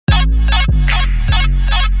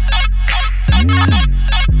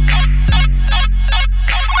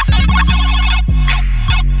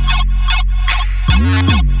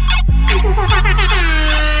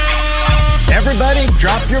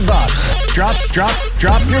Drop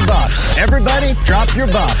your buffs. Everybody, drop your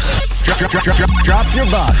buffs. Drop your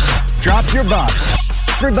buffs. Drop your buffs.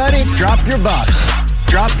 Everybody, drop your buffs.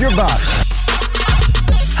 Drop your buffs.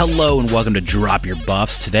 Hello and welcome to Drop Your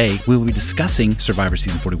Buffs. Today we will be discussing Survivor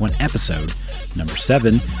Season 41 episode number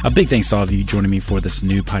 7. A big thanks to all of you joining me for this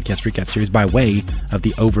new podcast recap series by way of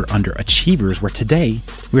the Over Under Achievers, where today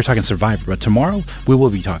we are talking Survivor, but tomorrow we will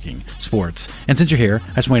be talking sports. And since you're here,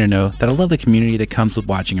 I just want you to know that I love the community that comes with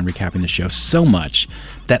watching and recapping the show so much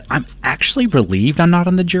that I'm actually relieved I'm not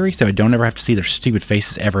on the jury, so I don't ever have to see their stupid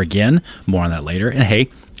faces ever again. More on that later. And hey,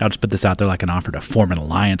 I'll just put this out there like an offer to form an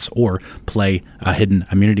alliance or play a hidden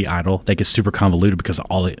immunity idol that gets super convoluted because of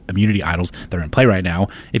all the immunity idols that are in play right now.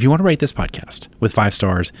 If you want to rate this podcast with 5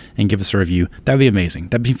 stars and give us a review, that would be amazing.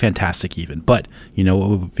 That'd be fantastic even. But you know what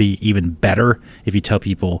would be even better? If you tell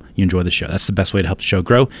people you enjoy the show. That's the best way to help the show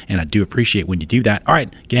grow, and I do appreciate when you do that. All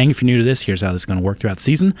right, gang, if you're new to this, here's how this is going to work throughout the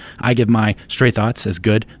season. I give my stray thoughts as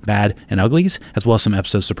good, bad, and uglies, as well as some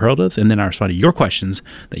episode superlatives, and then I respond to your questions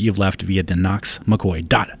that you've left via the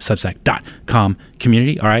knoxmccoy.substack.com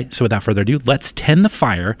community. All right, so without further ado, let's tend the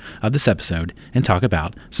fire of this episode and talk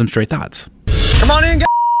about some stray thoughts. Come on in, guys.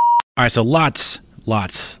 All right, so lots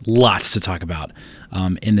to talk about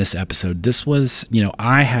in this episode. This was,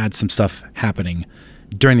 I had some stuff happening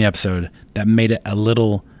during the episode that made it a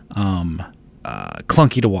little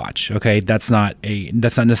clunky to watch. Okay, that's not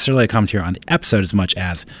necessarily a commentary on the episode as much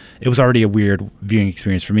as it was already a weird viewing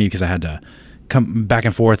experience for me because I had to come back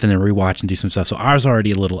and forth and then rewatch and do some stuff. So I was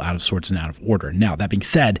already a little out of sorts and out of order. Now, that being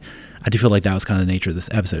said, I do feel like that was kind of the nature of this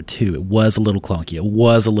episode too. It was a little clunky. It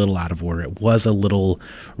was a little out of order. It was a little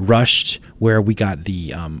rushed where we got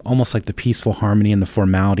the almost like the peaceful harmony and the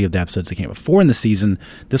formality of the episodes that came before in the season.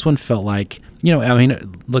 This one felt like,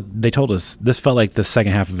 look, they told us this felt like the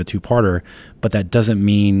second half of a 2-parter, but that doesn't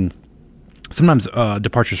mean sometimes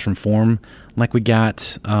departures from form like we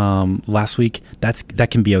got last week, that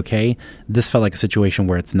can be okay. This felt like a situation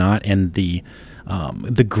where it's not, and the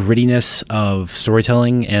grittiness of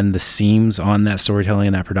storytelling and the seams on that storytelling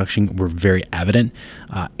and that production were very evident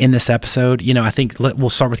in this episode. I think we'll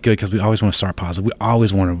start with good because we always want to start positive. We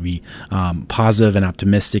always want to be positive and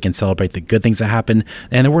optimistic and celebrate the good things that happen.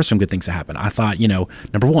 And there were some good things that happened. I thought,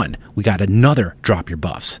 number one, we got another drop your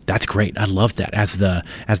buffs. That's great. I love that as the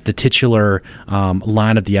titular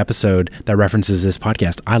line of the episode that references this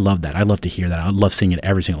podcast. I love that. I love to hear that. I love seeing it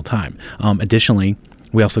every single time. Additionally,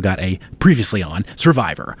 we also got a previously on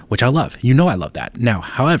Survivor, which I love. I love that. Now,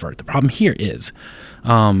 however, the problem here is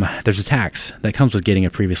there's a tax that comes with getting a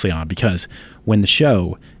previously on, because when the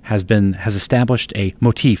show has established a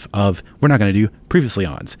motif of we're not going to do previously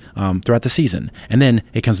ons throughout the season, and then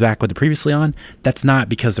it comes back with the previously on, that's not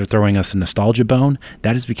because they're throwing us a nostalgia bone.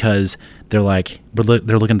 That is because they're like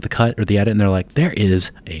they're looking at the cut or the edit and they're like, there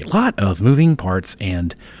is a lot of moving parts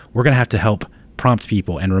and we're going to have to help prompt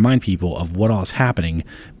people and remind people of what all is happening,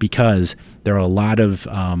 because there are a lot of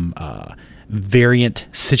variant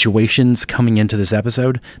situations coming into this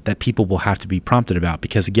episode that people will have to be prompted about.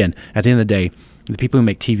 Because again, at the end of the day, the people who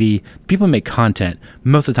make TV, people who make content,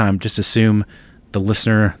 most of the time just assume the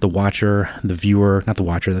listener, the watcher, the viewer, not the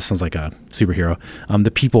watcher, that sounds like a superhero, the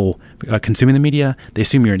people consuming the media, they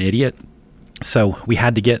assume you're an idiot. So we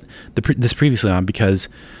had to get this previously on because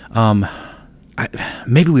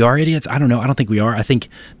maybe we are idiots. I don't know. I don't think we are. I think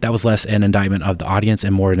that was less an indictment of the audience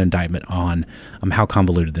and more an indictment on how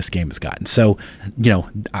convoluted this game has gotten. So,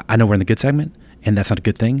 I know we're in the good segment, and that's not a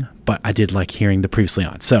good thing, but I did like hearing the previously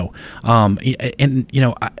on. So, in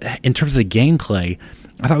terms of the gameplay,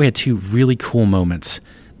 I thought we had 2 really cool moments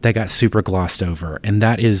that got super glossed over, and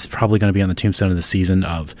that is probably going to be on the tombstone of the season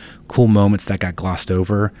of cool moments that got glossed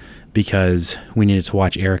over because we needed to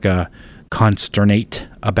watch Erica consternate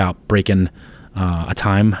about breaking a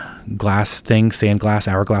time glass thing, sand glass,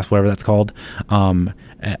 hourglass, whatever that's called,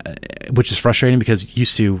 which is frustrating because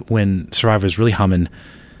used to when Survivor was really humming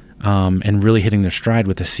and really hitting their stride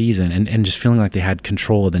with the season and just feeling like they had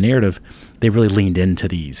control of the narrative, they really leaned into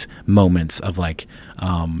these moments of like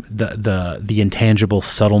the intangible,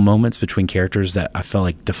 subtle moments between characters that I felt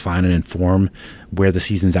like define and inform where the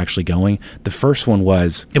season's actually going. The first one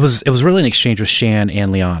was it was really an exchange with Shan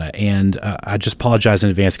and Liana, and I just apologize in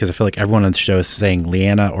advance because I feel like everyone on the show is saying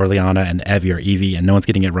Liana or Liana and Evie or Evie, and no one's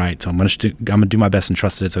getting it right. So I'm gonna do my best and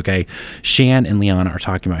trust that it's okay. Shan and Liana are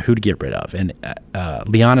talking about who to get rid of, and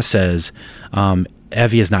Liana says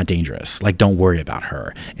Evie is not dangerous. Like, don't worry about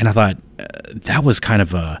her. And I thought that was kind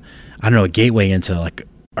of a gateway into like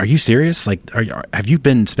are you serious? Like, have you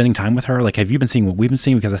been spending time with her? Like, have you been seeing what we've been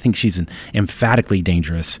seeing? Because I think she's an emphatically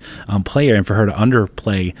dangerous player, and for her to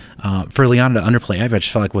underplay, for Liana to underplay Evie, I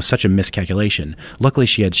just felt like was such a miscalculation. Luckily,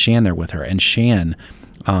 she had Shan there with her, and Shan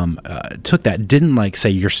took that, didn't like say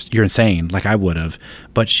you're insane like I would have,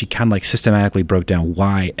 but she kind of like systematically broke down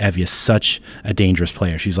why Evie is such a dangerous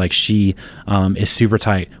player. She's like, she is super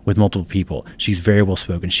tight with multiple people. She's very well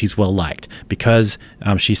spoken. She's well liked because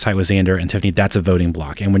she's tight with Xander and Tiffany. That's a voting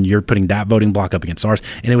block, and when you're putting that voting block up against ours,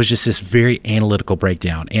 and it was just this very analytical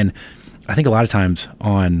breakdown. And I think a lot of times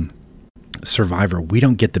on Survivor, we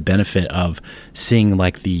don't get the benefit of seeing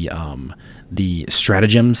like the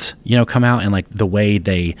stratagems, come out, and like the way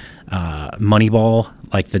they moneyball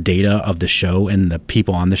like the data of the show and the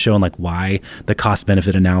people on the show, and like why the cost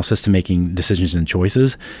benefit analysis to making decisions and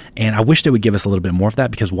choices. And I wish they would give us a little bit more of that,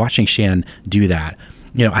 because watching Shan do that,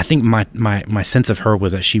 I think my sense of her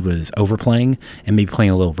was that she was overplaying and maybe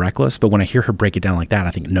playing a little reckless. But when I hear her break it down like that,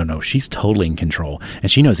 I think, no, she's totally in control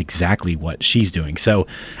and she knows exactly what she's doing. So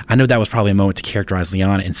I know that was probably a moment to characterize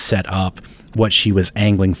Liana and set up what she was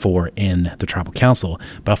angling for in the Tribal Council.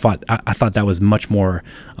 But I thought that was much more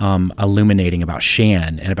illuminating about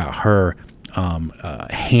Shan and about her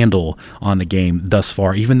handle on the game thus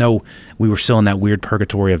far, even though we were still in that weird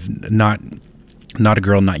purgatory of not a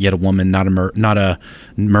girl, not yet a woman, not a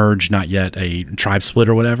merge, not yet a tribe split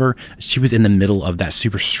or whatever. She was in the middle of that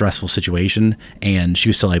super stressful situation, and she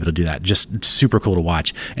was still able to do that. Just super cool to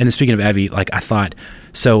watch. And then speaking of Evie, like I thought,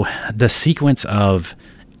 so the sequence of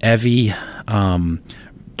Evie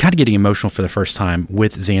kind of getting emotional for the first time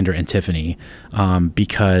with Xander and Tiffany,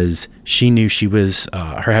 because she knew she was,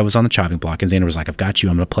 her head was on the chopping block, and Xander was like, I've got you,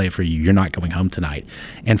 I'm going to play it for you, you're not going home tonight.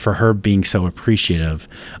 And for her being so appreciative,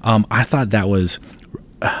 I thought that was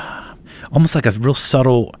almost like a real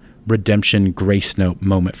subtle redemption grace note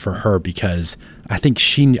moment for her, because I think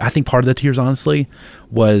part of the tears, honestly,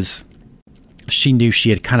 was she knew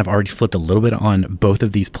she had kind of already flipped a little bit on both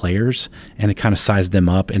of these players, and it kind of sized them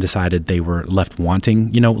up and decided they were left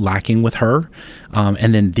wanting, lacking with her.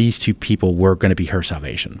 And then these two people were going to be her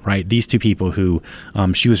salvation, right? These two people who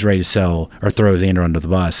she was ready to sell or throw Xander under the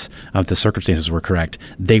bus, if the circumstances were correct,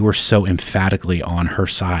 they were so emphatically on her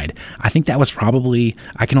side. I think that was probably,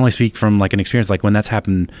 I can only speak from like an experience, like when that's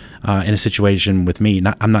happened in a situation with me,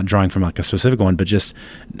 I'm not drawing from like a specific one, but just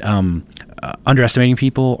underestimating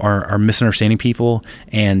people or misunderstanding people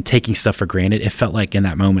and taking stuff for granted. It felt like in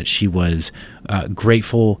that moment she was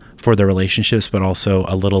grateful for the relationships, but also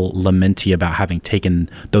a little lamenty about having taken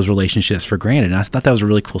those relationships for granted. And I thought that was a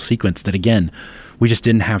really cool sequence that, again, we just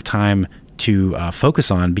didn't have time to focus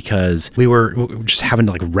on, because we were just having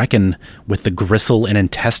to like reckon with the gristle and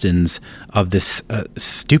intestines of this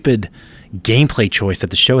stupid gameplay choice that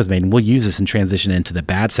the show has made. And we'll use this in transition into the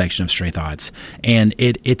bad section of Stray Thoughts. And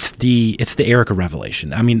it's the Erica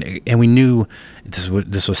revelation. I mean, and we knew this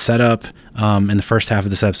was set up in the first half of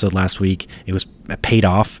this episode last week. It was paid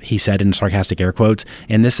off, he said in sarcastic air quotes,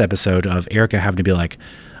 in this episode, of Erica having to be like,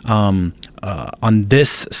 on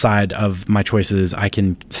this side of my choices, I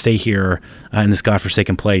can stay here in this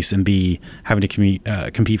godforsaken place and be having to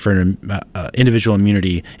compete for an individual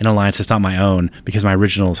immunity in an alliance that's not my own, because my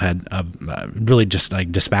originals had really just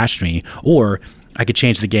like dispatched me. Or I could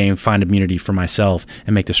change the game, find immunity for myself,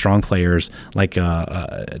 and make the strong players, like,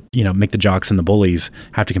 make the jocks and the bullies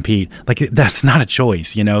have to compete. Like, that's not a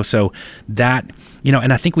choice, So that,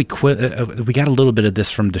 and I think we got a little bit of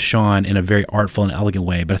this from Deshaun in a very artful and elegant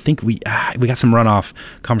way, but I think we got some runoff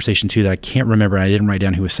conversation too that I can't remember. I didn't write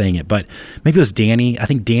down who was saying it, but maybe it was Danny. I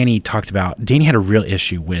think Danny had a real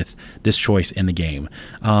issue with this choice in the game.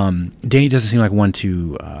 Danny doesn't seem like one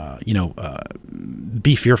to,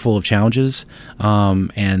 be fearful of challenges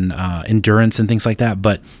and endurance and things like that.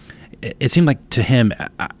 But it seemed like to him,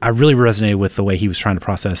 I really resonated with the way he was trying to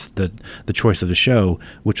process the choice of the show,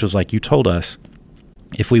 which was like, you told us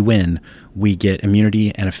if we win, we get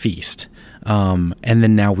immunity and a feast. And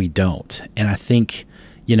then now we don't. And I think,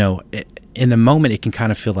 in the moment, it can kind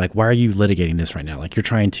of feel like, why are you litigating this right now? Like, you're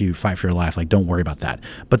trying to fight for your life. Like, don't worry about that.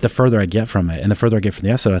 But the further I get from it and the further I get from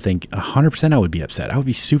the episode, I think 100% I would be upset. I would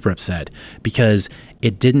be super upset, because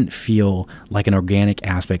it didn't feel like an organic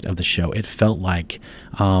aspect of the show. It felt like,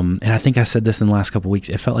 and I think I said this in the last couple of weeks,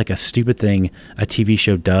 it felt like a stupid thing a TV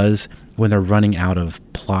show does when they're running out of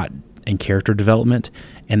plot and character development,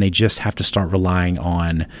 and they just have to start relying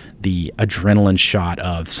on the adrenaline shot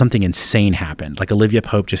of something insane happened. Like Olivia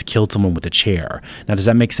Pope just killed someone with a chair. Now, does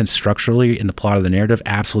that make sense structurally in the plot of the narrative?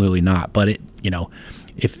 Absolutely not. But it,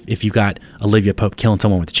 if you got Olivia Pope killing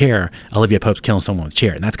someone with a chair, Olivia Pope's killing someone with a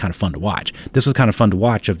chair, and that's kind of fun to watch. This was kind of fun to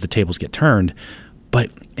watch of the tables get turned, but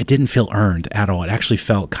it didn't feel earned at all. It actually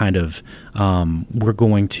felt kind of, we're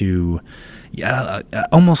going to,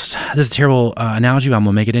 almost, this is a terrible analogy, but I'm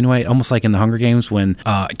gonna make it anyway. Almost like in the Hunger Games when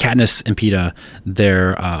Katniss and Peeta,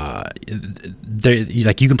 they're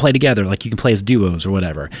like, you can play together, like you can play as duos or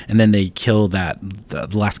whatever, and then they kill the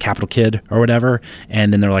last capital kid or whatever,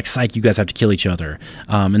 and then they're like, psych, you guys have to kill each other,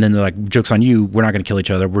 and then they're like, joke's on you, we're not gonna kill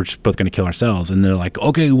each other, we're just both gonna kill ourselves, and they're like,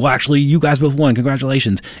 okay, well actually you guys both won,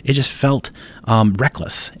 congratulations. It just felt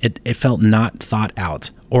reckless. It felt not thought out.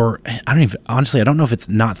 Or I don't know if it's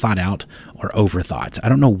not thought out or overthought. I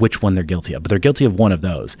don't know which one they're guilty of, but they're guilty of one of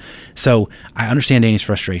those. So I understand Dany's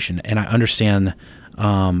frustration, and I understand,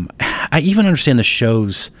 I even understand the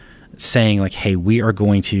show's saying like, hey, we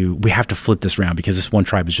have to flip this around because this one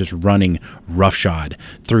tribe is just running roughshod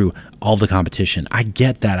through all the competition. I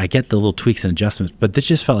get that. I get the little tweaks and adjustments, but this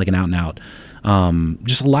just felt like an out and out,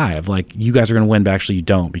 just a lie of like, you guys are going to win, but actually you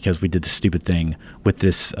don't, because we did this stupid thing with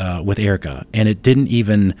this, with Erica. And it didn't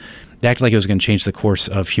even, they acted like it was going to change the course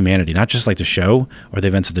of humanity, not just like the show or the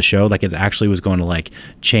events of the show. Like it actually was going to like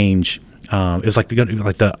change, it was like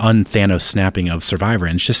the un-Thanos snapping of Survivor,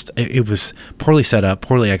 and it's just it was poorly set up,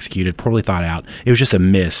 poorly executed, poorly thought out. It was just a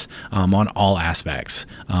miss on all aspects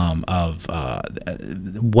of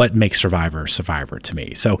what makes Survivor to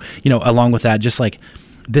me. So along with that, just like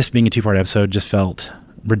this being a 2-part episode, just felt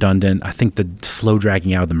redundant. I think the slow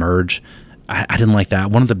dragging out of the merge, I didn't like that.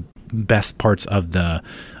 One of the best parts of the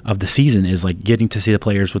season is like getting to see the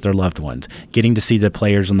players with their loved ones, getting to see the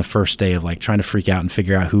players on the first day of like trying to freak out and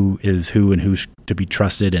figure out who is who and who's to be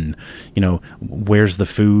trusted, and where's the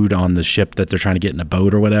food on the ship that they're trying to get in a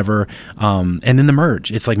boat or whatever, and then the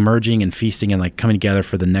merge. It's like merging and feasting and like coming together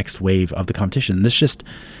for the next wave of the competition.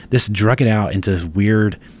 This drug it out into this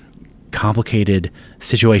weird, complicated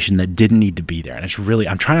situation that didn't need to be there. And it's really,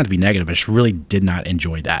 I'm trying not to be negative, but I just really did not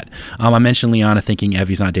enjoy that. I mentioned Liana thinking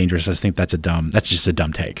Evie's not dangerous. I think that's just a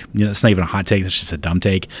dumb take. It's not even a hot take. It's just a dumb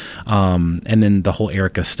take. And then the whole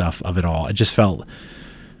Erica stuff of it all, it just felt,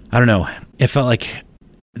 I don't know. It felt like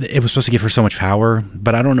it was supposed to give her so much power,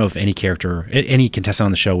 but I don't know if any contestant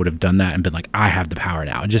on the show would have done that and been like, I have the power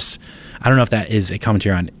now. I don't know if that is a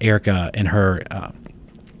commentary on Erica and her,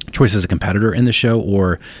 choice as a competitor in the show,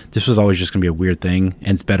 or this was always just going to be a weird thing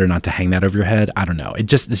and it's better not to hang that over your head. I don't know. She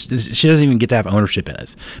doesn't even get to have ownership in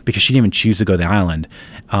this because she didn't even choose to go to the island.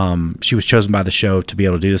 She was chosen by the show to be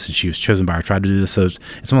able to do this, and she was chosen by our tribe to do this. So it's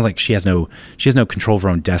almost like she has no control of her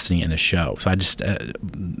own destiny in the show. So I just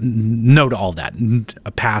no to all that.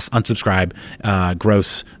 A pass, unsubscribe,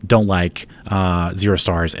 gross, don't like, 0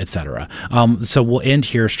 stars, etc. So we'll end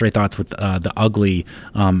here, Stray Thoughts, with the ugly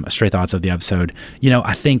Stray Thoughts of the episode.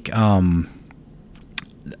 I think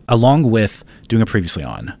along with doing a previously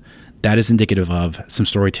on, that is indicative of some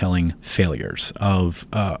storytelling failures, of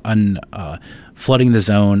flooding the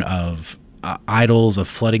zone of idols, of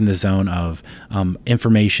flooding the zone of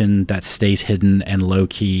information that stays hidden and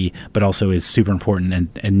low-key, but also is super important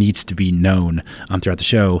and needs to be known throughout the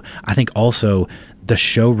show. I think also the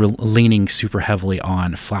show leaning super heavily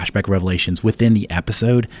on flashback revelations within the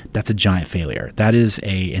episode, that's a giant failure. That is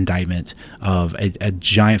a indictment of a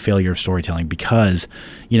giant failure of storytelling, because,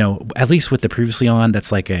 at least with the previously on,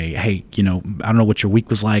 that's like hey, I don't know what your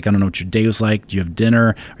week was like. I don't know what your day was like. Do you have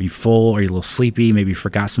dinner? Are you full? Are you a little sleepy? Maybe you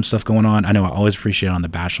forgot some stuff going on. I know I always appreciate it on The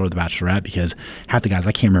Bachelor or The Bachelorette, because half the guys,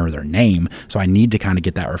 I can't remember their name. So I need to kind of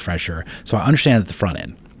get that refresher. So I understand at the front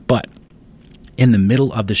end, but in the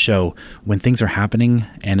middle of the show, when things are happening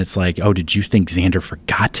and it's like, oh, did you think Xander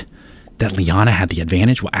forgot that Liana had the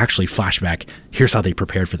advantage? Well, actually, flashback, here's how they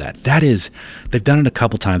prepared for that. They've done it a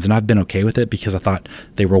couple times, and I've been okay with it because I thought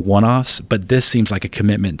they were one-offs, but this seems like a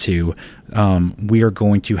commitment to, we are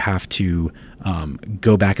going to have to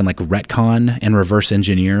go back and like retcon and reverse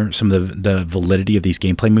engineer some of the validity of these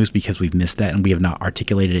gameplay moves, because we've missed that and we have not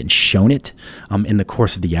articulated it and shown it in the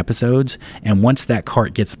course of the episodes. And once that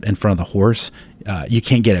cart gets in front of the horse, you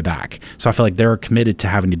can't get it back. So I feel like they're committed to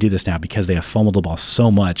having to do this now because they have fumbled the ball so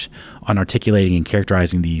much on articulating and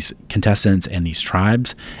characterizing these contestants and these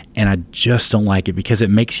tribes. And I just don't like it, because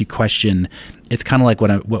it makes you question. It's kind of like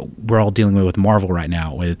what we're all dealing with Marvel right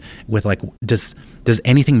now with like, does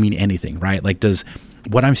anything mean anything, right? Like, does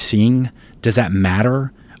what I'm seeing, does that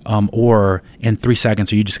matter? Or in 3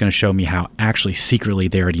 seconds, are you just going to show me how actually secretly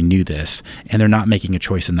they already knew this and they're not making a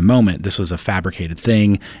choice in the moment? This was a fabricated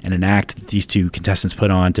thing and an act that these two contestants put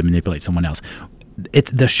on to manipulate someone else.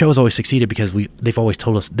 The show has always succeeded because they've always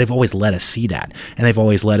told us, they've always let us see that, and they've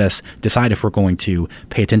always let us decide if we're going to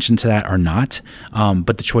pay attention to that or not.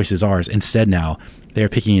 But the choice is ours. Instead now, they're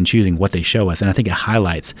picking and choosing what they show us. And I think it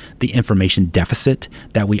highlights the information deficit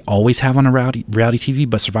that we always have on a reality TV,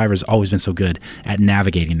 but Survivor's always been so good at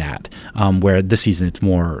navigating that, where this season it's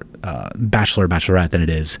more Bachelor, Bachelorette than it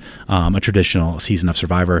is a traditional season of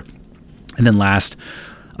Survivor. And then last,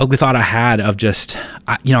 ugly thought I had of just,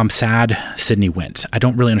 I'm sad Sydney went. I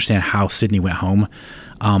don't really understand how Sydney went home.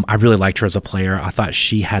 I really liked her as a player. I thought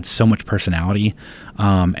she had so much personality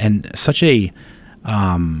and such a,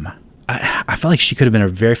 I felt like she could have been a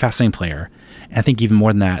very fascinating player. And I think even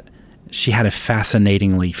more than that, she had a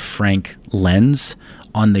fascinatingly frank lens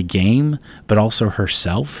on the game, but also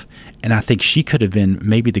herself. And I think she could have been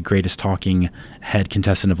maybe the greatest talking head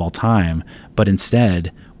contestant of all time. But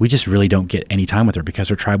instead, we just really don't get any time with her because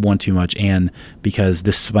her tribe won too much and because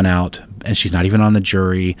this spun out and she's not even on the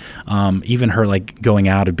jury. Even her like going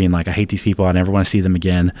out and being like, I hate these people. I never want to see them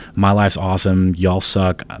again. My life's awesome. Y'all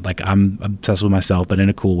suck. Like, I'm obsessed with myself, but in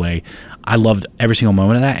a cool way. I loved every single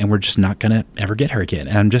moment of that, and we're just not going to ever get her again.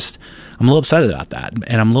 And I'm a little upset about that.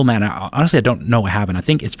 And I'm a little mad. Honestly, I don't know what happened. I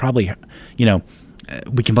think it's probably,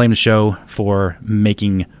 we can blame the show for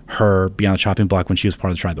making her be on the chopping block when she was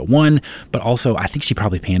part of the tribe that won, but also I think she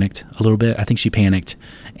probably panicked a little bit. I think she panicked,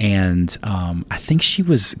 and I think she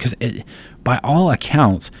was, because by all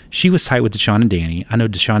accounts, she was tight with Deshaun and Danny. I know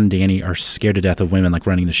Deshaun and Danny are scared to death of women like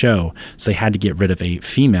running the show, so they had to get rid of a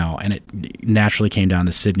female, and it naturally came down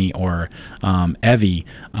to Sydney or Evie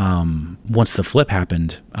once the flip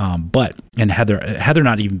happened. And Heather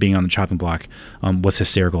not even being on the chopping block was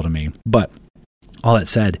hysterical to me. But all that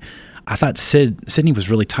said, I thought Sydney was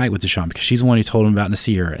really tight with Deshaun because she's the one who told him about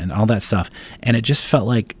Nasir and all that stuff. And it just felt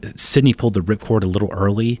like Sydney pulled the ripcord a little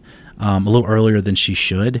earlier than she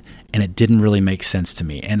should. And it didn't really make sense to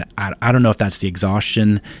me. And I don't know if that's the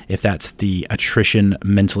exhaustion, if that's the attrition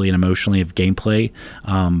mentally and emotionally of gameplay.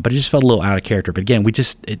 But it just felt a little out of character. But again, we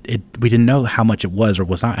didn't know how much it was or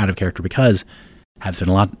was not out of character because have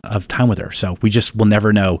spent a lot of time with her. So we just will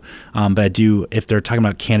never know. But I do, if they're talking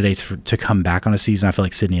about candidates to come back on a season, I feel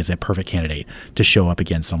like Sydney is a perfect candidate to show up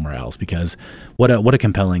again somewhere else because what a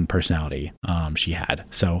compelling personality she had.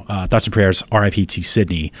 So thoughts and prayers, RIP to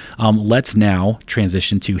Sydney. Let's now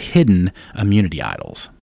transition to hidden immunity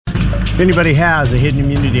idols. If anybody has a hidden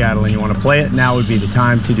immunity idol and you want to play it, now would be the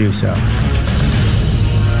time to do so.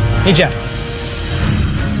 Hey, Jeff.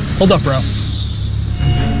 Hold up, bro.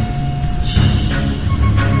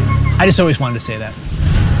 I just always wanted to say that.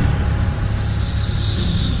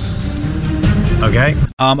 Okay.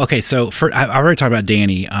 Okay. So I already talked about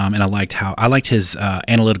Danny, and I liked his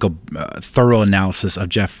analytical, thorough analysis of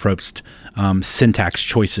Jeff Probst's syntax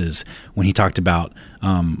choices when he talked about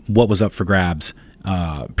what was up for grabs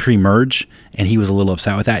pre-merge, and he was a little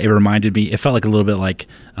upset with that. It felt like a little bit like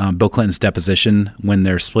Bill Clinton's deposition when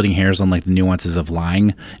they're splitting hairs on like the nuances of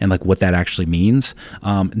lying and like what that actually means.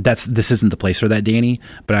 This isn't the place for that, Danny,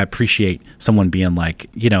 but I appreciate someone being like,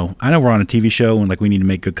 I know we're on a TV show and like we need to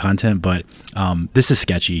make good content, but this is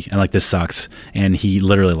sketchy and like this sucks, and he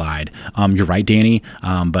literally lied. You're right, Danny,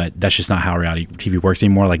 but that's just not how reality TV works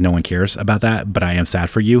anymore. Like no one cares about that, but I am sad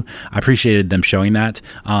for you. I appreciated them showing that.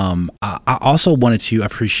 I also wanted to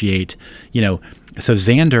appreciate, so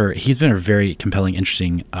Xander, he's been a very compelling,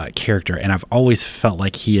 interesting character, and I've always felt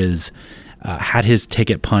like he is had his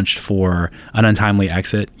ticket punched for an untimely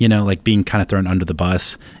exit, like being kind of thrown under the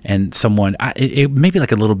bus, and someone, it may be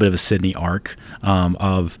like a little bit of a Sydney arc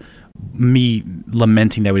of me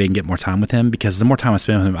lamenting that we didn't get more time with him, because the more time I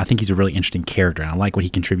spend with him, I think he's a really interesting character, and I like what he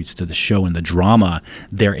contributes to the show and the drama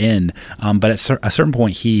therein. But at a certain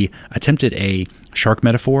point, he attempted a shark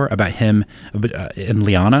metaphor about him and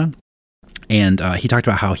Liana. And he talked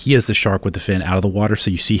about how he is the shark with the fin out of the water,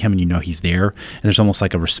 so you see him and you know he's there, and there's almost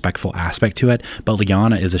like a respectful aspect to it. But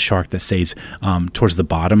Liana is a shark that stays towards the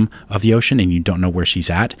bottom of the ocean, and you don't know where she's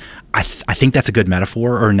at. I think that's a good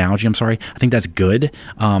metaphor or analogy. I'm sorry. I think that's good.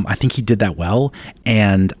 I think he did that well,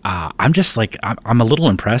 and I'm just like I'm a little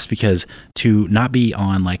impressed, because to not be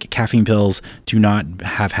on like caffeine pills, to not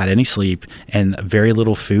have had any sleep, and very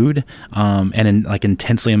little food, and in like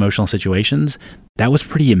intensely emotional situations. That was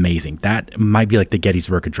pretty amazing. That might be like the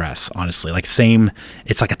Gettysburg Address, honestly. Like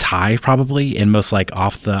it's like a tie probably, and most like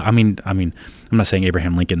off the. I mean, I'm not saying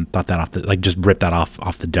Abraham Lincoln thought that off the, like just ripped that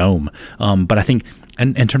off the dome. But I think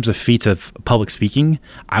in terms of feats of public speaking,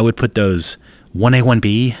 I would put those 1A,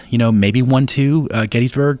 1B, maybe 1-2.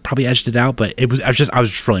 Gettysburg probably edged it out, but I was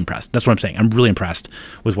just really impressed. That's what I'm saying. I'm really impressed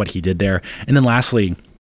with what he did there. And then lastly,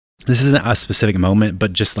 this isn't a specific moment,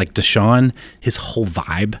 but just like Deshaun, his whole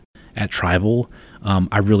vibe at Tribal,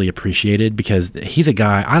 I really appreciated, because he's a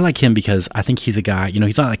guy, I like him because I think he's a guy,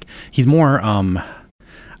 he's not like, he's more,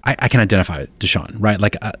 I can identify with Deshaun, right?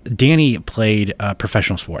 Like Danny played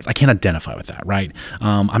professional sports. I can't identify with that, right?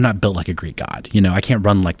 I'm not built like a Greek god, I can't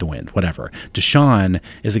run like the wind, whatever. Deshaun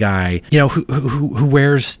is a guy, who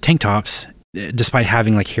wears tank tops despite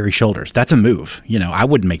having like hairy shoulders. That's a move. I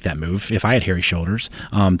wouldn't make that move if I had hairy shoulders.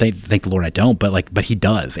 Thank the Lord I don't, but he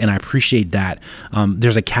does. And I appreciate that.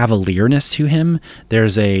 There's a cavalierness to him.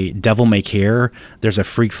 There's a devil may care. There's a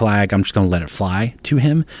freak flag. I'm just going to let it fly to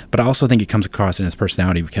him. But I also think it comes across in his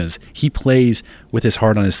personality because he plays with his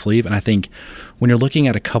heart on his sleeve. And I think when you're looking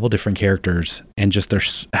at a couple different characters and just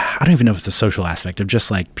there's, I don't even know if it's a social aspect of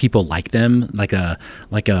just like people like them, like an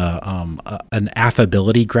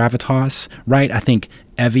affability gravitas, right? I think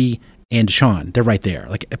Evie and Deshaun, they're right there.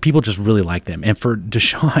 Like people just really like them. And for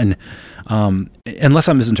Deshaun, unless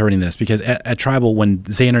I'm misinterpreting this, because at Tribal, when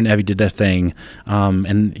Xander and Evie did their thing,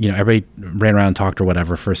 and everybody ran around and talked or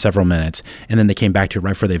whatever for several minutes, and then they came back to it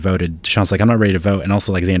right before they voted. Deshaun's like, I'm not ready to vote. And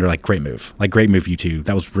also like Xander, like great move, you two.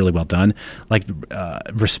 That was really well done. Like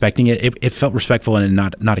respecting it. It felt respectful in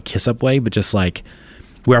not a kiss up way, but just like,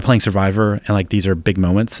 we are playing Survivor and like these are big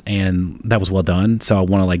moments and that was well done. So I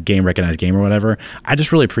want to like recognize game or whatever. I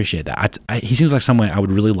just really appreciate that. He seems like someone I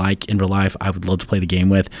would really like in real life. I would love to play the game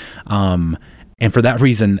with. And for that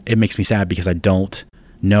reason, it makes me sad because I don't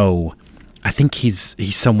know. I think he's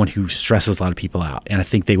someone who stresses a lot of people out, and I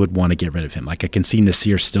think they would want to get rid of him. Like I can see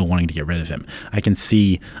Nasir still wanting to get rid of him. I can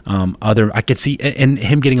see and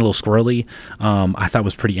him getting a little squirrely. I thought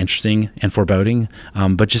was pretty interesting and foreboding.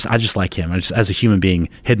 But I just like him. As a human being,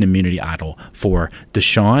 hidden immunity idol for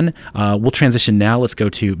Deshaun. We'll transition now. Let's go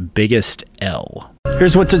to biggest L.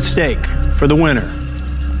 Here's what's at stake for the winner.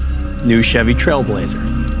 New Chevy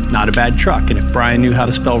Trailblazer. Not a bad truck, and if Brian knew how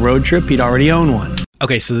to spell road trip, he'd already own one.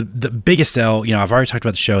 Okay, so the biggest L, I've already talked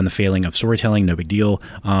about the show and the failing of storytelling, no big deal.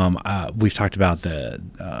 We've talked about the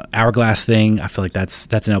hourglass thing. I feel like that's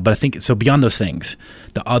an L. But I think, so beyond those things,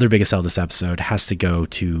 the other biggest L this episode has to go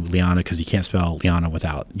to Liana, because you can't spell Liana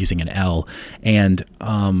without using an L. And,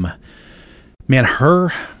 man,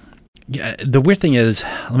 the weird thing is,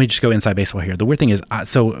 let me just go inside baseball here. The weird thing is,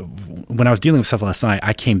 so when I was dealing with stuff last night,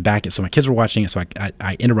 I came back. So my kids were watching it, so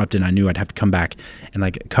I interrupted, and I knew I'd have to come back and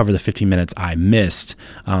like cover the 15 minutes I missed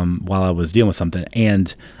while I was dealing with something.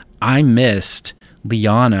 And I missed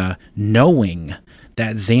Liana knowing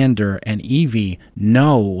that Xander and Evie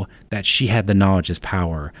know that she had the knowledge is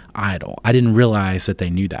power idol. I didn't realize that they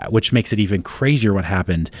knew that, which makes it even crazier what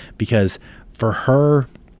happened, because for her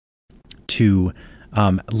to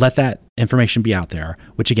let that information be out there,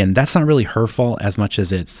 which again, that's not really her fault as much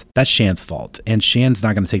as that's Shan's fault. And Shan's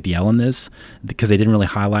not going to take the L in this, because they didn't really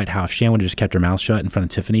highlight how if Shan would have just kept her mouth shut in front of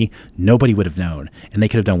Tiffany, nobody would have known, and they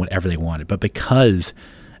could have done whatever they wanted. But because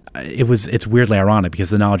it's weirdly ironic, because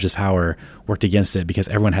the knowledge is power worked against it, because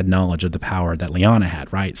everyone had knowledge of the power that Liana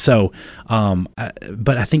had, right? So,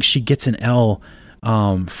 but I think she gets an L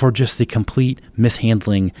for just the complete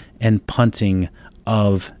mishandling and punting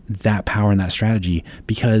of that power and that strategy,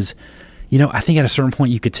 because I think at a certain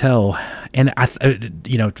point you could tell, and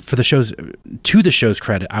for the show's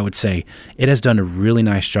credit, I would say it has done a really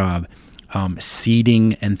nice job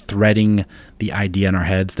seeding and threading the idea in our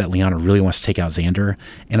heads that Liana really wants to take out Xander.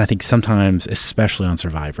 And I think sometimes, especially on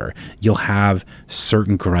Survivor, you'll have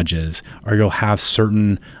certain grudges, or you'll have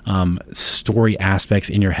certain story aspects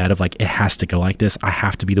in your head of like, it has to go like this. I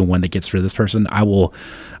have to be the one that gets rid of this person.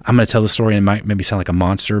 I'm going to tell the story, and it might maybe sound like a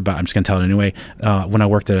monster, but I'm just going to tell it anyway. When I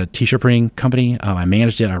worked at a t-shirt printing company, I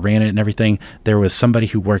managed it, I ran it and everything. There was somebody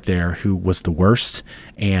who worked there who was the worst.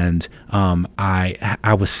 And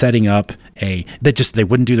I was setting up they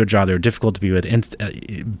wouldn't do their job. They were difficult to be with,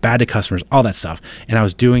 bad to customers, all that stuff. And I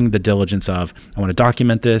was doing the diligence of, I want to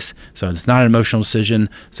document this, so it's not an emotional decision.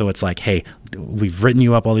 So it's like, hey, we've written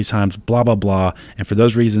you up all these times, blah, blah, blah. And for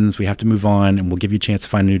those reasons, we have to move on, and we'll give you a chance to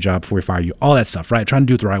find a new job before we fire you. All that stuff, right? Trying to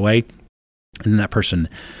do it the right way. And then that person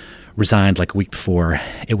resigned like a week before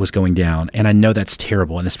it was going down. And I know that's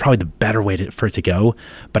terrible, and it's probably the better way for it to go.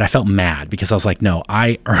 But I felt mad, because I was like, no,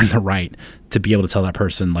 I earned the right to be able to tell that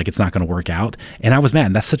person like it's not going to work out. And I was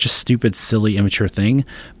mad. That's such a stupid, silly, immature thing.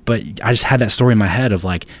 But I just had that story in my head of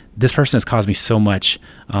like, this person has caused me so much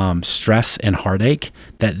stress and heartache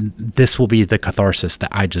that this will be the catharsis that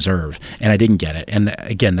I deserve. And I didn't get it. And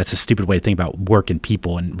again, that's a stupid way to think about work and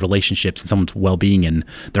people and relationships and someone's well-being and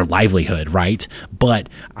their livelihood, right? But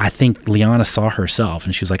I think Liana saw herself,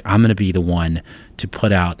 and she was like, I'm going to be the one to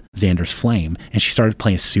put out Xander's flame. And she started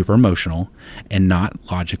playing super emotional and not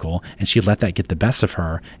logical, and she let that get the best of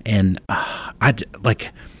her. And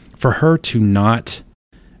for her to not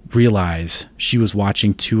realize she was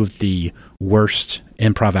watching two of the worst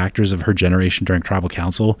improv actors of her generation during Tribal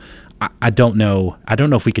Council. I don't know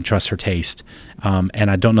if we can trust her taste,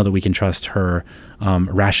 and I don't know that we can trust her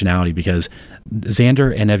rationality, because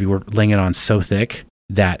Xander and Evie were laying it on so thick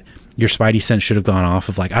that your spidey sense should have gone off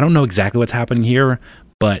of like, I don't know exactly what's happening here,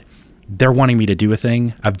 but they're wanting me to do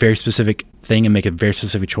a very specific thing and make a very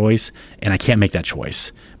specific choice, and I can't make that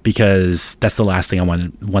choice because that's the last thing I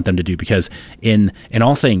want them to do. Because in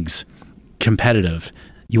all things competitive,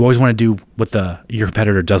 you always want to do what your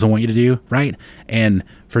competitor doesn't want you to do, right? And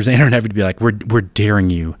for Xander and Evie to be like, we're daring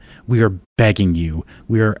you, we are begging you,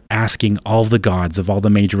 we are asking all the gods of all the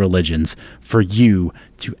major religions for you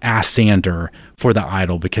to ask Xander for the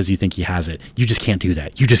idol because you think he has it. You just can't do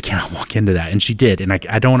that. You just cannot walk into that. And she did. And I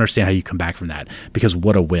don't understand how you come back from that, because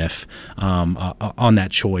what a whiff on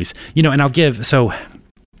that choice. And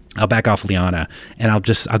I'll back off Liana, and I'll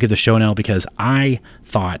give the show an L, because I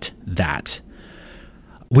thought that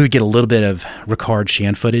we would get a little bit of Ricard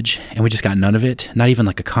Shan footage, and we just got none of it. Not even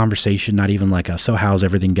like a conversation, not even like so how's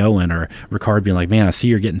everything going? Or Ricard being like, man, I see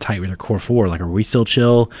you're getting tight with your core four. Like, are we still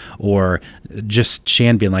chill? Or just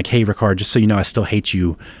Shan being like, hey, Ricard, just so you know, I still hate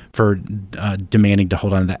you for demanding to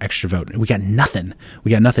hold on to that extra vote. We got nothing.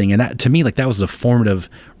 And that, to me, like, that was a formative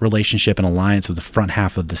relationship and alliance of the front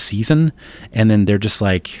half of the season. And then they're just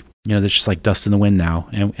like, there's just like dust in the wind now.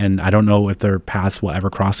 And I don't know if their paths will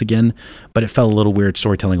ever cross again, but it felt a little weird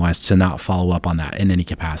storytelling wise to not follow up on that in any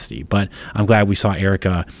capacity. But I'm glad we saw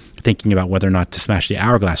Erica thinking about whether or not to smash the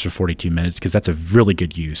hourglass for 42 minutes, because that's a really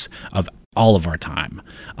good use of all of our time.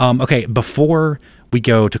 Okay, before we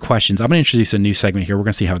go to questions, I'm going to introduce a new segment here. We're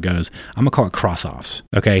going to see how it goes. I'm going to call it cross-offs,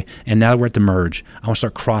 okay? And now that we're at the merge, I want to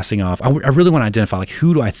start crossing off. I really want to identify, like,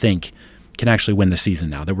 who do I think can actually win the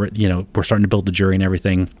season now that we're starting to build the jury and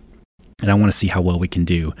everything. And I want to see how well we can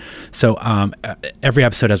do. So every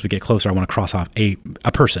episode, as we get closer, I want to cross off a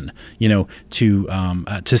person, to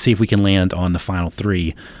see if we can land on the final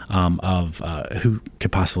three of who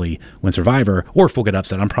could possibly win Survivor, or if we'll get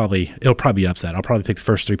upset. It'll probably be upset. I'll probably pick the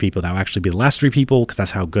first three people that will actually be the last three people, because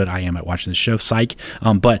that's how good I am at watching the show. Psych.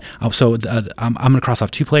 I'm going to cross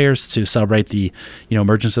off two players to celebrate the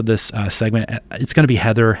emergence of this segment. It's going to be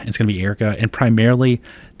Heather. It's going to be Erica, and primarily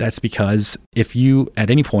that's because if you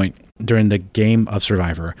at any point during the game of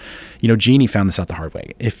Survivor, Jeannie found this out the hard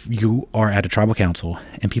way. If you are at a tribal council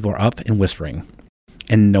and people are up and whispering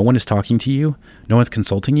and no one is talking to you, no one's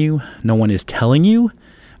consulting you, no one is telling you,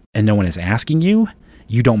 and no one is asking you,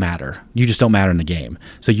 you don't matter. You just don't matter in the game.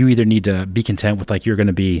 So you either need to be content with like you're going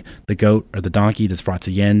to be the goat or the donkey that's brought to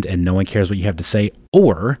the end and no one cares what you have to say,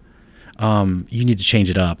 or you need to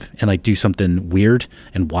change it up and like do something weird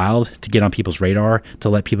and wild to get on people's radar, to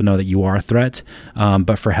let people know that you are a threat.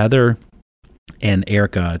 But for Heather and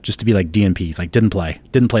Erica, just to be like DNPs, like didn't play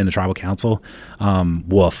in the tribal council.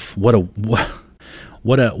 Woof.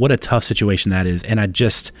 What a tough situation that is. And I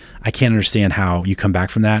can't understand how you come back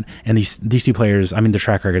from that. And these two players, I mean, their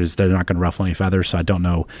track record is they're not going to ruffle any feathers. So I don't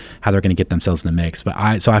know how they're going to get themselves in the mix. But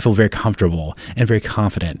I feel very comfortable and very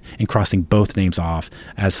confident in crossing both names off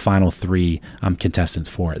as final three contestants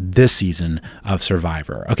for this season of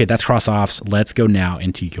Survivor. Okay, that's cross offs. Let's go now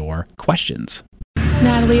into your questions.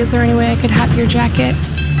 Natalie, is there any way I could have your jacket?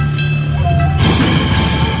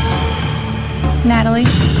 Natalie?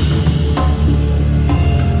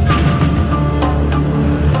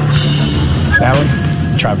 Valid.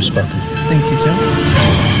 Tribe has spoken. Thank you, Tim.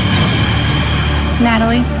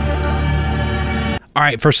 Natalie? All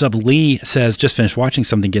right, first up, Lee says, just finished watching.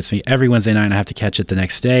 Something gets me every Wednesday night and I have to catch it the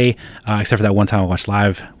next day. Except for that one time I watched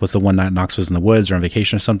live was the one night Knox was in the woods or on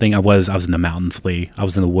vacation or something. I was in the mountains, Lee. I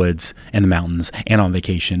was in the woods and the mountains and on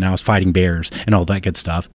vacation. And I was fighting bears and all that good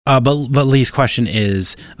stuff. But Lee's question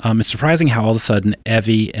is, it's surprising how all of a sudden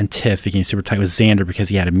Evie and Tiff became super tight with Xander because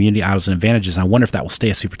he had immunity, idols, and advantages. And I wonder if that will stay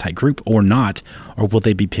a super tight group or not, or will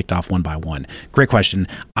they be picked off one by one? Great question.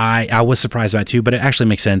 I was surprised by it too, but it actually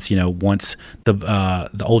makes sense, once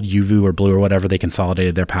the old Yuvu or Blue or whatever, they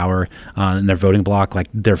consolidated their power and their voting block, like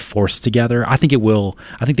they're forced together. I think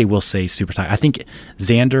they will stay super tight. I think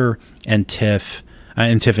Xander and Tiff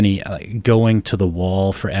and Tiffany going to the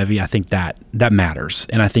wall for Evie, I think that matters.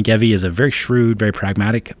 And I think Evie is a very shrewd, very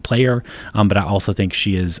pragmatic player, but I also think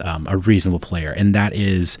she is a reasonable player. And that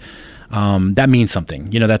is... that means something,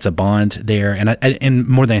 that's a bond there. And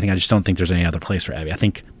more than anything, I just don't think there's any other place for Evie. I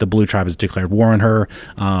think the Blue Tribe has declared war on her.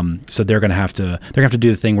 So they're going to have to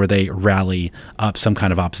do the thing where they rally up some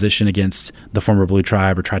kind of opposition against the former Blue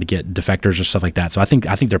Tribe or try to get defectors or stuff like that. So I think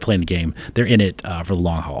they're playing the game. They're in it for the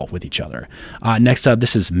long haul with each other. Next up,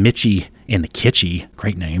 this is Mitchie and the Kitschy,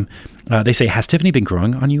 great name. They say, has Tiffany been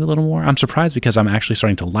growing on you a little more? I'm surprised because I'm actually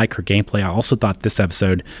starting to like her gameplay. I also thought this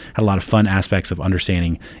episode had a lot of fun aspects of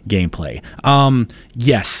understanding gameplay.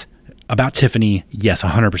 Yes. About Tiffany, yes,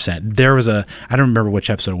 100%. There was I don't remember which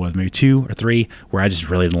episode it was, maybe 2 or 3, where I just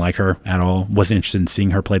really didn't like her at all. Wasn't interested in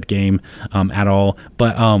seeing her play the game at all.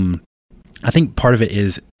 But I think part of it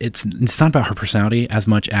is it's not about her personality as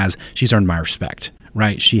much as she's earned my respect.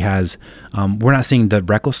 Right. She has, we're not seeing the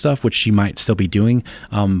reckless stuff, which she might still be doing.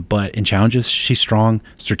 But in challenges, she's strong.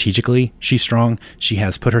 Strategically, she's strong. She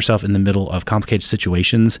has put herself in the middle of complicated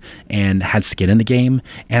situations and had skin in the game.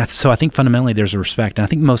 And so I think fundamentally there's a respect. And I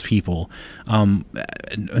think most people,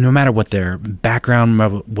 no matter what their background,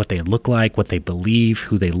 what they look like, what they believe,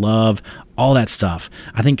 who they love, all that stuff,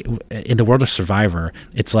 I think in the world of Survivor,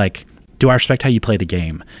 it's like, do I respect how you play the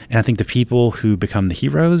game? And I think the people who become the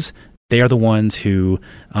heroes, they are the ones who,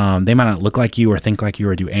 they might not look like you or think like you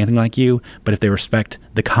or do anything like you, but if they respect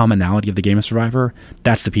the commonality of the game of Survivor,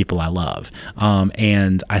 that's the people I love.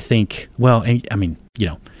 And I think, well, I mean, you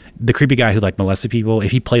know, the creepy guy who like molested people,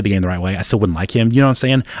 if he played the game the right way, I still wouldn't like him. You know what I'm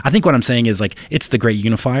saying? I think what I'm saying is like, it's the great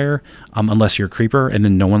unifier, unless you're a creeper and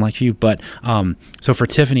then no one likes you. But so for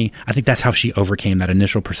Tiffany, I think that's how she overcame that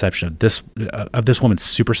initial perception of this woman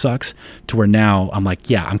super sucks, to where now I'm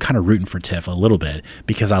like, yeah, I'm kind of rooting for Tiff a little bit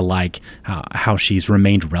because I like how she's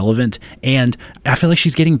remained relevant, and I feel like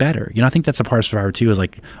she's getting better. You know, I think that's a part of Survivor too, is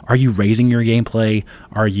like, are you raising your gameplay?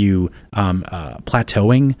 Are you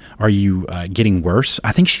plateauing? Are you getting worse?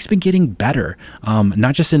 I think she's been getting better,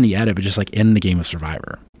 not just in the edit, but just like in the game of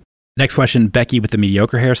Survivor. Next question, Becky with the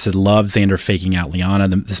mediocre hair said, love Xander faking out Liana.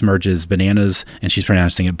 This merges bananas, and she's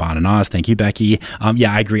pronouncing it bananas. Thank you, Becky.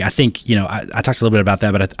 Yeah, I agree. I think, you know, I talked a little bit about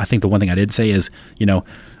that, but I think the one thing I did say is, you know,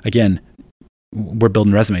 again, we're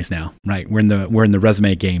building resumes now, right? We're in the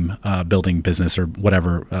resume game building business, or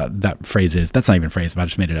whatever that phrase is. That's not even a phrase, but I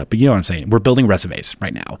just made it up. But you know what I'm saying? We're building resumes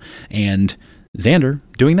right now. And Xander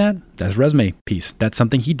doing that's a resume piece. That's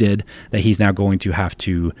something he did that he's now going to have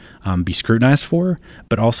to be scrutinized for.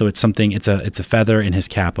 But also it's a feather in his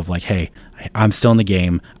cap of like, hey, I'm still in the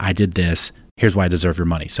game. I did this. Here's why I deserve your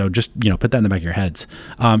money. So just, you know, put that in the back of your heads.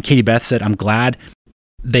 Katie Beth said, I'm glad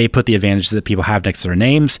they put the advantages that people have next to their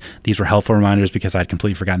names. These were helpful reminders because I'd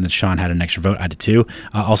completely forgotten that Sean had an extra vote. I did too.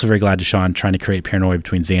 Also very glad to Sean trying to create paranoia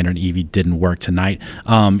between Xander and Evie didn't work tonight.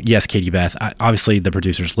 Yes, Katie Beth. Obviously, the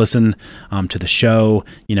producers listen to the show,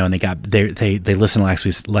 you know, and they listened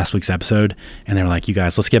to last week's episode, and they were like, you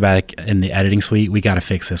guys, let's get back in the editing suite. We got to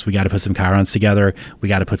fix this. We got to put some chyrons together. We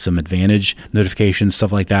got to put some advantage notifications,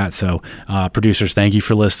 stuff like that. So producers, thank you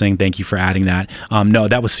for listening. Thank you for adding that. No,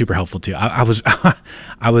 that was super helpful too. I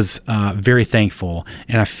was very thankful,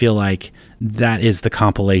 and I feel like that is the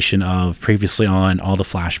compilation of previously on all the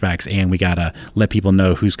flashbacks, and we gotta let people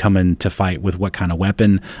know who's coming to fight with what kind of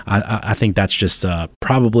weapon. I think that's just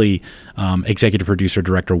probably executive producer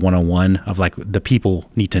director 101 of like, the people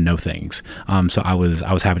need to know things. So I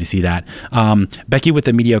was happy to see that. Becky with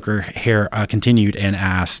the mediocre hair continued and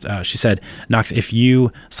asked, she said, Knox, if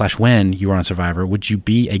when you were on Survivor, would you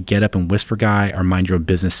be a get up and whisper guy or mind your own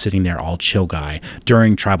business sitting there all chill guy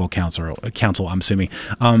during tribal council, I'm assuming?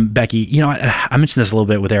 Becky, you know, I mentioned this a little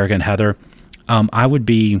bit with Erica and Heather. I would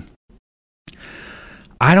definitely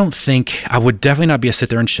not be a sit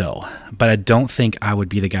there and chill, but I don't think I would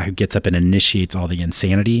be the guy who gets up and initiates all the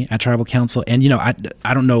insanity at Tribal Council. And, you know, I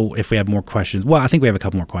don't know if we have more questions. Well, I think we have a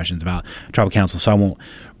couple more questions about Tribal Council, so I won't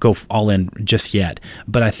go all in just yet.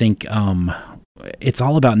 But I think it's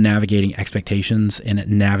all about navigating expectations and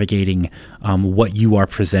navigating what you are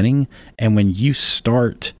presenting. And when you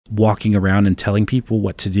start walking around and telling people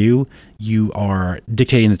what to do, you are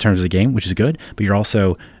dictating the terms of the game, which is good, but you're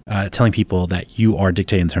also telling people that you are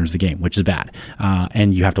dictating the terms of the game, which is bad.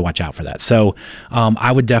 And you have to watch out for that. So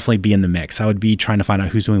I would definitely be in the mix. I would be trying to find out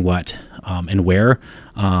who's doing what and where.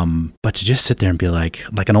 But to just sit there and be like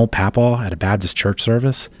an old papaw at a Baptist church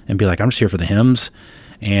service and be like, I'm just here for the hymns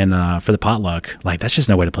and for the potluck, like, that's just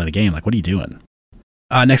no way to play the game. Like, what are you doing?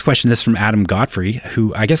 Next question, this is from Adam Godfrey,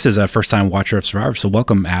 who I guess is a first-time watcher of Survivor. So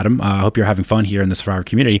welcome, Adam. I hope you're having fun here in the Survivor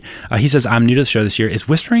community. He says, I'm new to the show this year. Is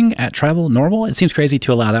whispering at Tribal normal? It seems crazy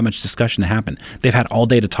to allow that much discussion to happen. They've had all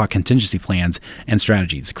day to talk contingency plans and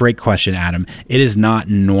strategies. Great question, Adam. It is not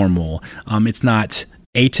normal. It's not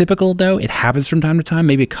atypical, though. It happens from time to time,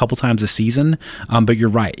 maybe a couple times a season. But you're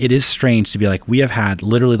right. It is strange to be like, we have had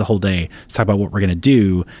literally the whole day to talk about what we're going to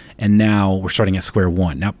do, and now we're starting at square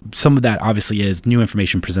one. Now, some of that obviously is new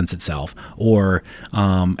information presents itself, or,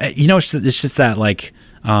 you know, it's just that, like,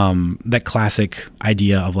 that classic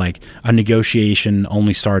idea of like a negotiation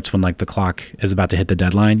only starts when like the clock is about to hit the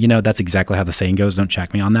deadline. You know, that's exactly how the saying goes. Don't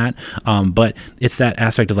check me on that. But it's that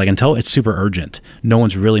aspect of like, until it's super urgent, no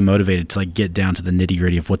one's really motivated to like get down to the nitty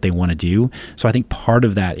gritty of what they want to do. So I think part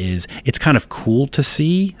of that is it's kind of cool to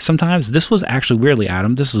see sometimes. This was actually weirdly,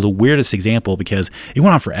 Adam, this is the weirdest example because it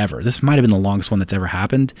went on forever. This might have been the longest one that's ever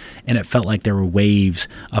happened. And it felt like there were waves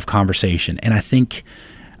of conversation. And I think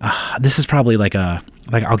this is probably like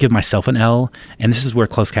I'll give myself an L, and this is where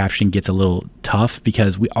closed captioning gets a little tough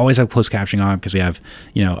because we always have closed captioning on because we have,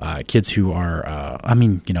 kids who are, I've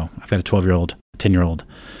got a 12-year-old, 10-year-old,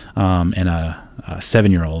 and a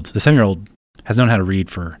 7-year-old. The 7-year-old has known how to read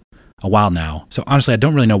for a while now. So honestly, I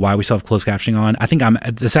don't really know why we still have closed captioning on. I think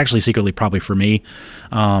it's actually secretly probably for me.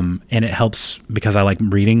 And it helps because I like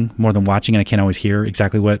reading more than watching and I can't always hear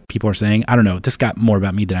exactly what people are saying. I don't know. This got more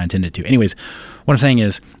about me than I intended to. Anyways, what I'm saying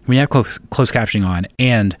is when you have closed captioning on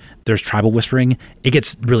and there's tribal whispering, it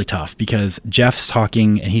gets really tough because Jeff's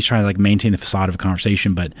talking and he's trying to like maintain the facade of a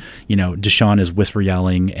conversation. But, Deshaun is whisper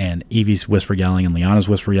yelling and Evie's whisper yelling and Liana's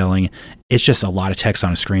whisper yelling. It's just a lot of text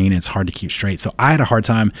on a screen and it's hard to keep straight. So I had a hard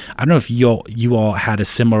time. I don't know if you all had a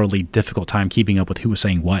similarly difficult time keeping up with who was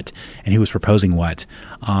saying what and who was proposing what.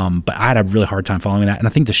 But I had a really hard time following that. And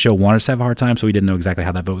I think the show wanted us to have a hard time, so we didn't know exactly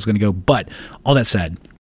how that vote was going to go. But all that said,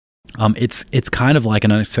 it's kind of like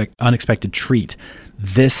an unexpected treat.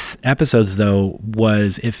 This episode's though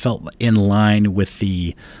it felt in line with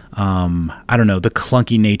the the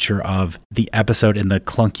clunky nature of the episode and the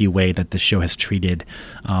clunky way that the show has treated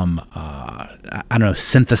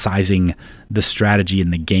synthesizing the strategy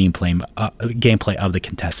and the gameplay of the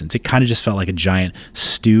contestants. It kind of just felt like a giant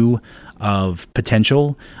stew of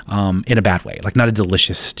potential in a bad way, like not a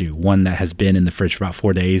delicious stew, one that has been in the fridge for about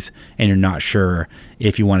 4 days and you're not sure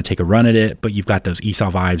if you want to take a run at it, but you've got those Esau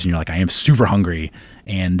vibes and you're like, I am super hungry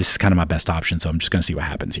and this is kind of my best option, so I'm just going to see what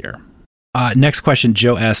happens here. Next question,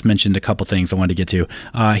 Joe S. mentioned a couple things I wanted to get to.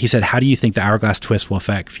 He said, how do you think the Hourglass twist will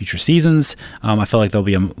affect future seasons? I feel like there'll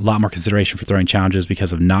be a lot more consideration for throwing challenges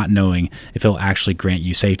because of not knowing if it'll actually grant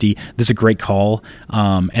you safety. This is a great call,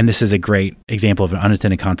 and this is a great example of an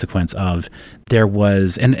unintended consequence of there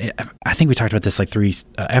was, and I think we talked about this like 3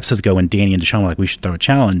 episodes ago when Danny and Deshaun were like, we should throw a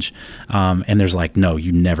challenge, and there's like, no,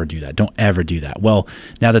 you never do that. Don't ever do that. Well,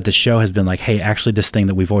 now that the show has been like, hey, actually this thing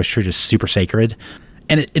that we've always treated as super sacred,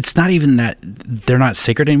 and it's not even that they're not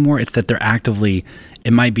sacred anymore. It's that they're actively,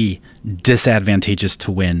 it might be disadvantageous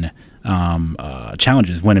to win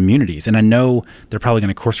challenges, win immunities. And I know they're probably going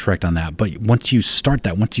to course correct on that. But once you start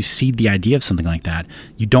that, once you see the idea of something like that,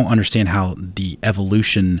 you don't understand how the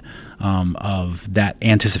evolution of that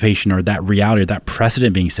anticipation or that reality or that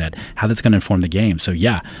precedent being set, how that's going to inform the game. So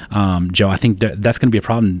yeah, Joe, I think that's going to be a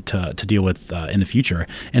problem to deal with in the future.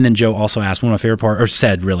 And then Joe also asked, one of my favorite parts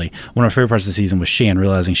of the season was Shan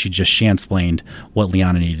realizing she just Shan-splained what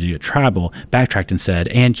Liana needed to do at Tribal, backtracked and said,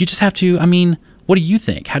 and you just have to, what do you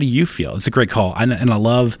think? How do you feel? It's a great call. And I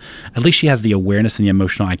love, at least she has the awareness and the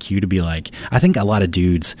emotional IQ to be like, I think a lot of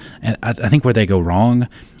dudes, and I think where they go wrong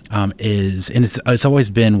is, and it's always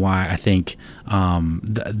been why I think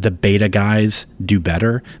the beta guys do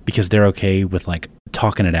better because they're okay with like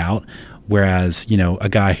talking it out. Whereas, a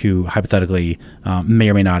guy who hypothetically may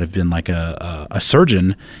or may not have been like a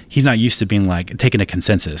surgeon, he's not used to being like taking a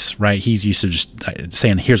consensus, right? He's used to just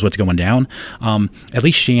saying, here's what's going down. At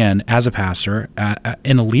least Shan, as a pastor,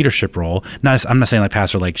 in a leadership role, I'm not saying like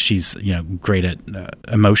pastor, like she's, great at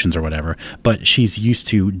emotions or whatever, but she's used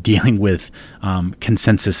to dealing with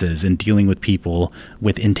consensuses and dealing with people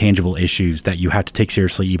with intangible issues that you have to take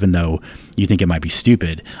seriously, even though you think it might be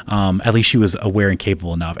stupid. At least she was aware and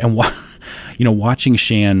capable enough. And watching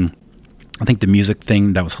Shan, I think the music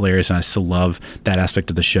thing, that was hilarious, and I still love that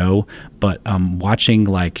aspect of the show. But watching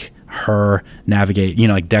like her navigate,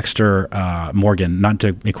 like Dexter Morgan, not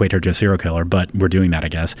to equate her to a serial killer, but we're doing that, I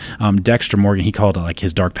guess. Dexter Morgan, he called it like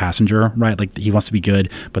his dark passenger, right? Like he wants to be good,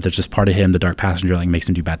 but there's just part of him, the dark passenger, like makes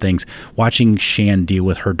him do bad things. Watching Shan deal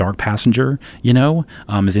with her dark passenger,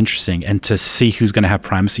 is interesting. And to see who's going to have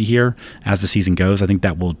primacy here as the season goes, I think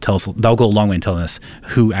that will tell us, that'll go a long way in telling us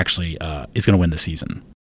who actually is going to win the season.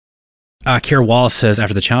 Kara Wallace says,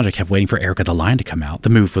 after the challenge, I kept waiting for Erica the Lion to come out. The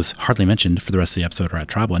move was hardly mentioned for the rest of the episode or at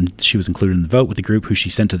Tribal, and she was included in the vote with the group who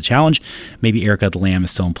she sent to the challenge. Maybe Erica the Lamb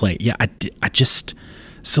is still in play. Yeah,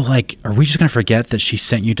 so like, are we just going to forget that she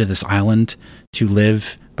sent you to this island to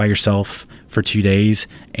live by yourself for 2 days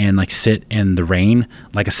and like sit in the rain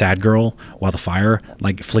like a sad girl while the fire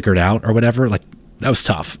like flickered out or whatever? Like, that was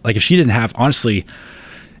tough. Like, if she didn't have, honestly,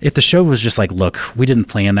 if the show was just like, look, we didn't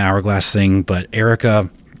plan the hourglass thing, but Erica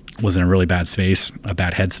was in a really bad space, a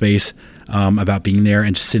bad headspace. about being there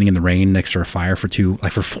and just sitting in the rain next to a fire for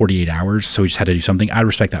 48 hours. So we just had to do something. I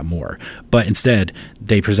respect that more. But instead,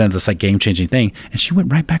 they presented this like game-changing thing, and she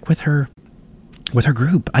went right back with her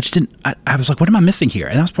group. I was like, what am I missing here?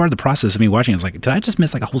 And that was part of the process of me watching. I was like, did I just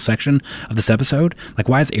miss like a whole section of this episode? Like,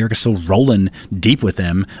 why is Erica still rolling deep with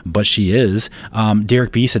them? But she is.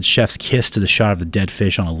 Derek B said, chef's kiss to the shot of the dead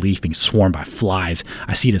fish on a leaf being swarmed by flies.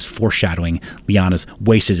 I see it as foreshadowing Liana's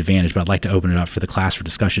wasted advantage, but I'd like to open it up for the class for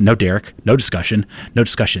discussion. No, Derek, no discussion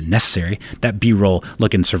necessary. That B-roll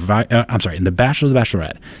in The Bachelor or The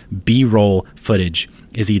Bachelorette, B-roll footage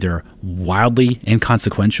is either wildly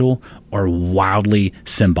inconsequential or wildly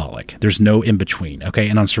symbolic. There's no in between. Okay.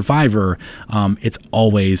 And on Survivor, it's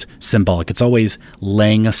always symbolic. It's always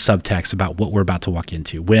laying a subtext about what we're about to walk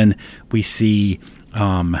into. When we see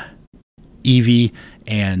Evie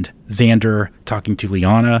and Xander talking to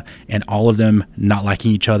Liana and all of them not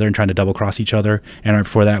liking each other and trying to double cross each other, and right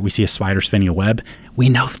before that we see a spider spinning a web, we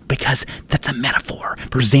know because that's a metaphor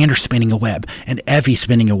for Xander spinning a web and Evie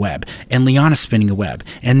spinning a web and Liana spinning a web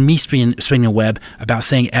and me spinning a web about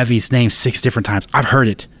saying Evie's name 6 different times. I've heard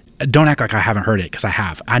it. Don't act like I haven't heard it, because I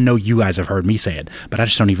have. I know you guys have heard me say it, but I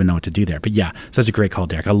just don't even know what to do there. But yeah, such a great call,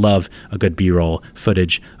 Derek. I love a good B-roll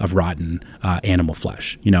footage of rotten animal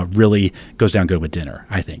flesh. You know, it really goes down good with dinner,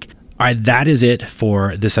 I think. All right, that is it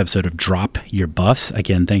for this episode of Drop Your Buffs.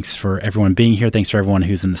 Again, thanks for everyone being here. Thanks for everyone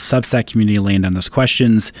who's in the Substack community laying down those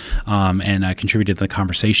questions and contributed to the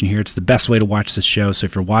conversation here. It's the best way to watch this show. So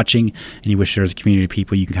if you're watching and you wish there was a community of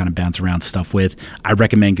people you can kind of bounce around stuff with, I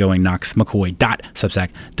recommend going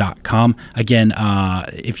knoxmccoy.substack.com. Again,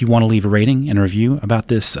 if you want to leave a rating and a review about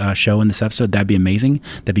this show and this episode, that'd be amazing.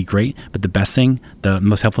 That'd be great. But the best thing, the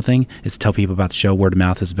most helpful thing, is to tell people about the show. Word of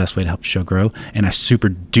mouth is the best way to help the show grow. And I super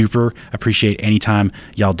duper appreciate any time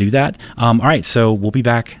y'all do that. All right, so we'll be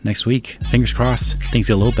back next week. Fingers crossed things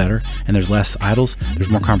get a little better and there's less idols, there's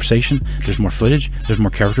more conversation, there's more footage, there's more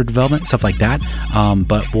character development, stuff like that.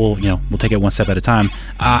 But we'll take it one step at a time.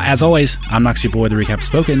 As always, I'm Knox, your boy, the recap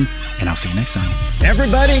spoken, and I'll see you next time.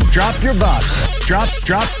 Everybody drop your buffs. Drop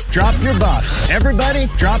your buffs. Everybody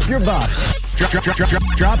drop your buffs. Drop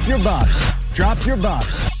your buffs. Drop your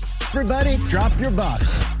buffs. Everybody drop your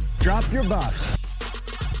buffs. Drop your buffs.